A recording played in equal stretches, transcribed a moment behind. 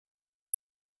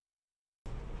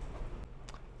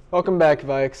Welcome back,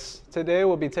 Vikes. Today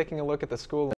we'll be taking a look at the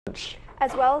school lunch,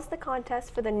 as well as the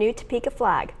contest for the new Topeka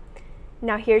flag.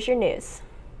 Now here's your news.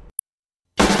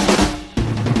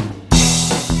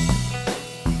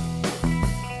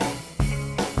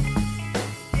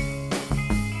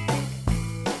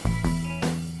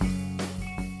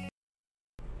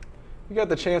 We got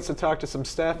the chance to talk to some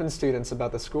staff and students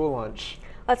about the school lunch.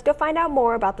 Let's go find out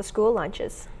more about the school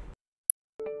lunches.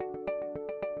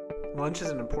 Lunch is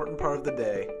an important part of the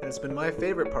day, and it's been my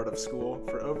favorite part of school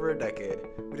for over a decade.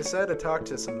 We decided to talk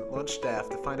to some lunch staff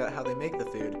to find out how they make the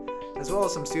food, as well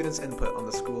as some students' input on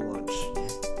the school lunch.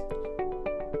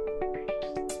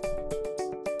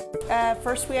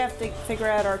 First we have to figure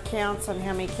out our counts on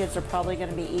how many kids are probably going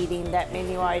to be eating that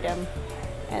menu item.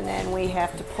 And then we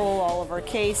have to pull all of our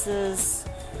cases.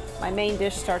 My main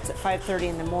dish starts at 5:30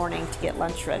 in the morning to get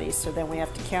lunch ready, so then we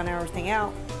have to count everything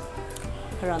out,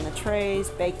 put it on the trays,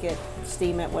 bake it,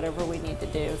 steam it, whatever we need to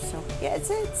do. So yeah, it's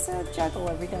a juggle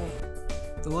every day.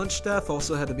 The lunch staff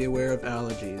also had to be aware of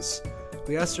allergies.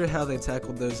 We asked her how they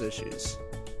tackled those issues.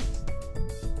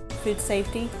 Food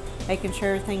safety, making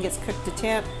sure everything gets cooked to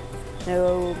temp,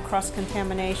 no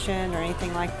cross-contamination or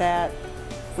anything like that.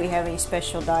 If we have any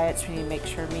special diets, we need to make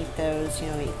sure to meet those,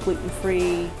 eat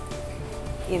gluten-free,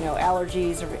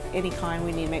 allergies of any kind,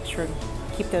 we need to make sure to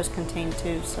keep those contained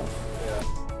too. So.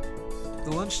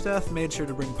 The lunch staff made sure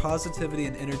to bring positivity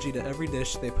and energy to every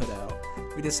dish they put out.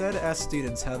 We decided to ask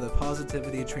students how the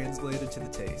positivity translated to the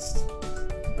taste.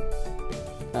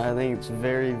 I think it's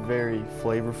very, very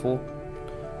flavorful.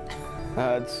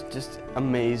 It's just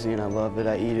amazing. I love it.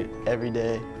 I eat it every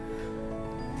day.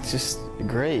 It's just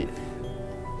great.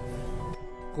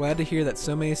 Glad to hear that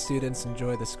so many students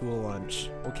enjoy the school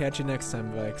lunch. We'll catch you next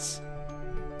time, Vikes.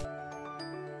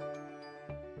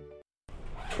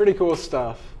 Pretty cool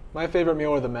stuff. My favorite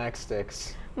meal are the Mac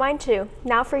Sticks. Mine too.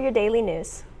 Now for your daily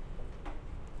news.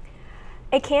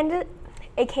 A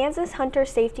Kansas hunter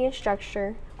safety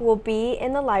instructor will be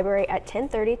in the library at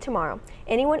 10:30 tomorrow.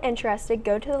 Anyone interested,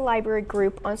 go to the library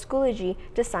group on Schoology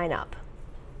to sign up.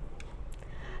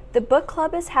 The book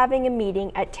club is having a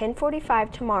meeting at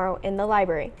 10:45 tomorrow in the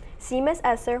library. See Ms.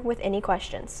 Esser with any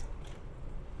questions.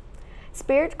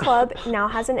 Spirit Club now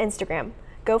has an Instagram.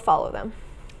 Go follow them.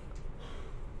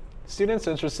 Students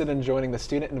interested in joining the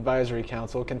Student Advisory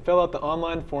Council can fill out the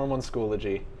online form on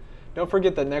Schoology. Don't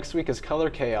forget that next week is Color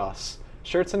Chaos.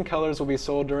 Shirts and colors will be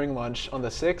sold during lunch on the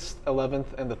 6th,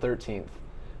 11th, and the 13th.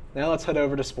 Now let's head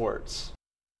over to sports.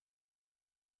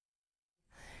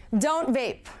 Don't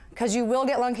vape, because you will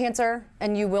get lung cancer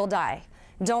and you will die.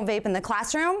 Don't vape in the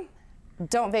classroom.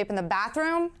 Don't vape in the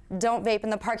bathroom. Don't vape in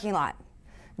the parking lot.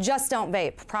 Just don't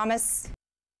vape, promise?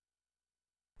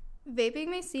 Vaping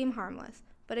may seem harmless,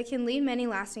 but it can lead many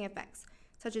lasting effects,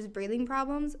 such as breathing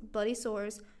problems, bloody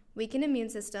sores, weakened immune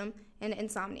system, and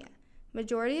insomnia.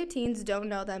 Majority of teens don't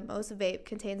know that most vape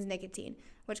contains nicotine,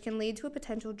 which can lead to a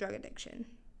potential drug addiction.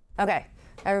 Okay,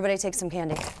 everybody take some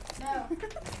candy. No.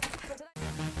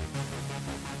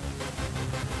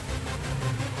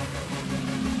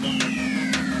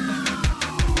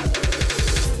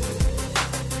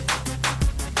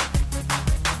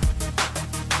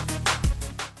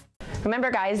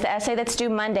 Remember guys, the essay that's due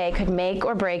Monday could make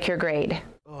or break your grade.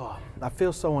 Oh, I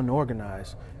feel so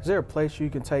unorganized. Is there a place you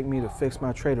can take me to fix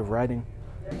my trait of writing?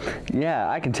 Yeah,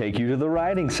 I can take you to the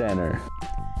Writing Center.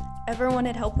 Ever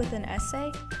wanted help with an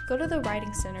essay? Go to the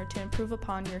Writing Center to improve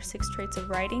upon your 6 traits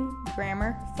of writing,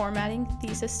 grammar, formatting,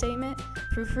 thesis statement,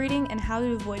 proofreading, and how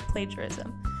to avoid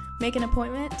plagiarism. Make an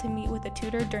appointment to meet with a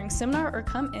tutor during seminar or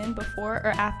come in before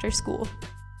or after school.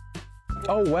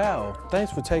 Oh wow,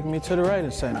 thanks for taking me to the Writing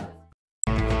Center.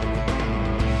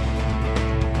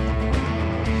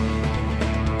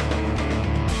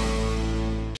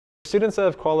 Students that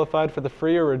have qualified for the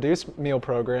free or reduced meal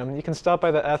program, you can stop by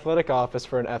the athletic office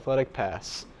for an athletic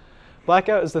pass.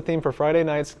 Blackout is the theme for Friday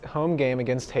night's home game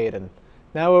against Hayden.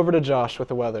 Now over to Josh with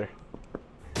the weather.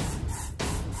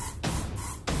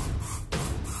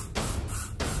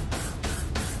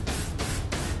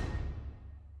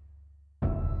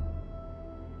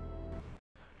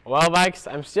 Well,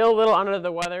 Vikes, I'm still a little under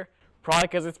the weather, probably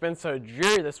because it's been so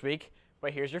dreary this week,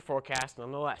 but here's your forecast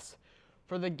nonetheless.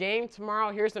 For the game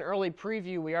tomorrow, here's an early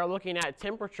preview. We are looking at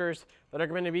temperatures that are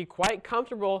going to be quite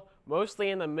comfortable, mostly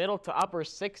in the middle to upper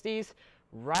 60s.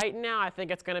 Right now, I think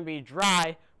it's going to be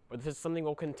dry, but this is something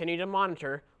we'll continue to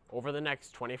monitor over the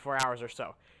next 24 hours or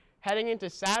so. Heading into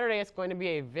Saturday, it's going to be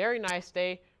a very nice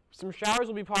day. Some showers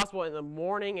will be possible in the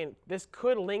morning, and this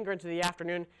could linger into the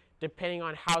afternoon, depending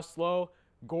on how slow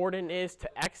Gordon is to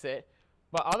exit.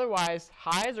 But otherwise,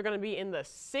 highs are going to be in the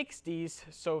 60s,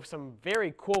 so some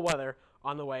very cool weather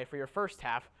on the way for your first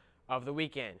half of the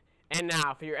weekend. And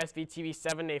now for your SVTV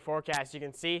 7-day forecast, you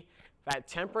can see that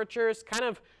temperatures kind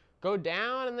of go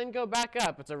down and then go back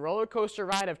up. It's a roller coaster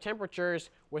ride of temperatures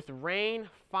with rain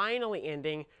finally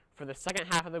ending for the second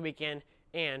half of the weekend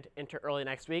and into early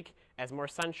next week as more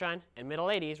sunshine and middle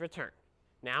 80s return.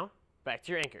 Now, back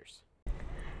to your anchors.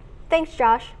 Thanks,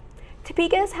 Josh.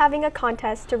 Topeka is having a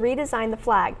contest to redesign the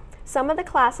flag. Some of the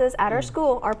classes at our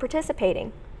school are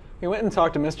participating. We went and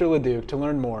talked to Mr. LeDuc to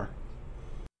learn more.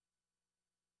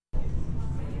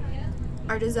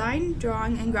 Our design,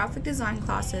 drawing, and graphic design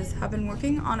classes have been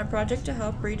working on a project to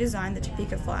help redesign the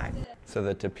Topeka flag. So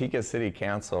the Topeka City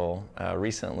Council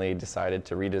recently decided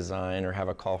to redesign or have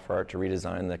a call for art to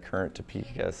redesign the current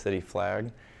Topeka City flag,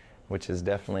 which is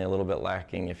definitely a little bit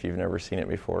lacking if you've never seen it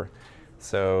before.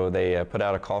 So they put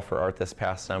out a call for art this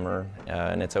past summer,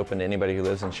 and it's open to anybody who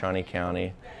lives in Shawnee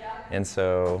County. And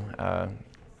so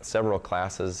several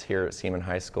classes here at Seaman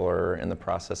High School are in the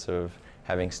process of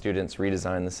having students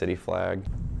redesign the city flag.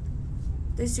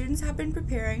 The students have been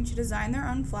preparing to design their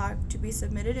own flag to be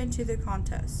submitted into the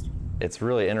contest. It's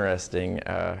really interesting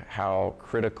how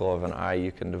critical of an eye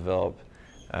you can develop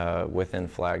within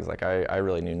flags. Like I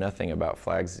really knew nothing about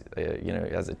flags, you know,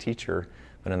 as a teacher,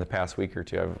 but in the past week or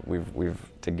two,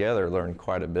 we've together learned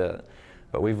quite a bit.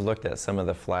 But we've looked at some of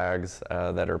the flags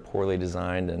that are poorly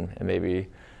designed and maybe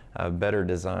better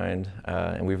designed,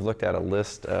 and we've looked at a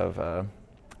list of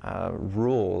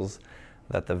rules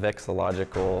that the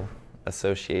Vexillological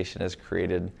Association has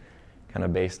created, kind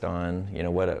of based on, you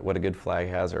know, what a good flag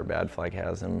has or a bad flag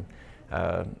has. And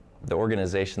the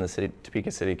organization, the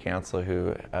Topeka City Council,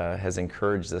 who has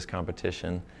encouraged this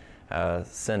competition,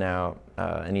 sent out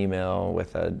an email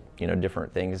with you know,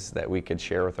 different things that we could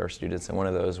share with our students. And one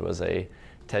of those was a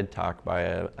TED Talk by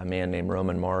a man named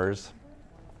Roman Mars,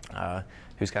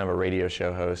 who's kind of a radio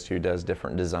show host who does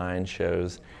different design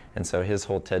shows. And so his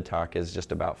whole TED Talk is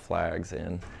just about flags.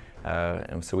 And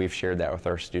so we've shared that with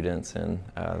our students, and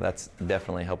that's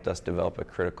definitely helped us develop a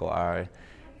critical eye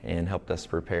and helped us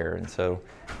prepare. And so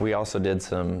we also did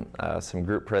some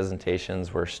group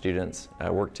presentations where students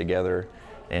worked together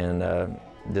and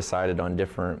decided on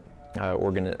different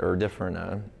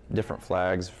different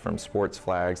flags, from sports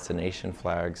flags to nation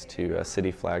flags to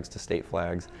city flags to state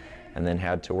flags, and then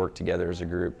had to work together as a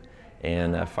group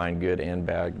and find good and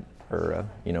bad, or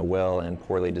you know, well and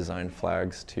poorly designed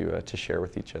flags to share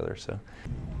with each other. So,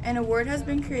 An award has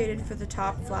been created for the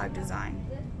top flag design.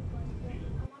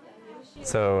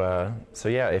 So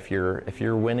yeah, if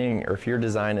you're winning, or if your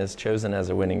design is chosen as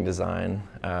a winning design,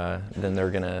 then they're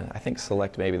gonna, I think,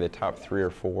 select maybe the top 3 or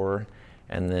 4,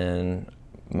 and then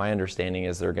my understanding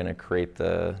is they're gonna create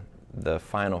the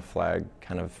final flag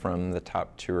kind of from the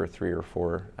top 2 or 3 or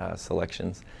 4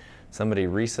 selections. Somebody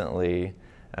recently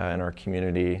in our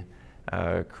community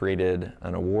created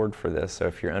an award for this. So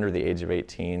if you're under the age of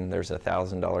 18, there's a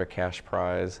 $1,000 cash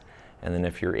prize. And then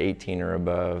if you're 18 or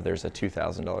above, there's a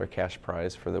 $2,000 cash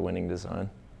prize for the winning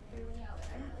design.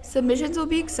 Submissions will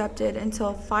be accepted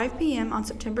until 5 p.m. on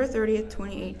September 30th,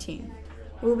 2018.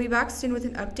 We will be back soon with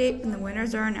an update when the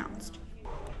winners are announced.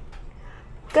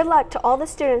 Good luck to all the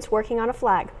students working on a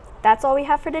flag. That's all we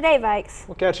have for today, Vikes.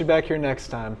 We'll catch you back here next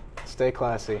time. Stay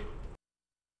classy.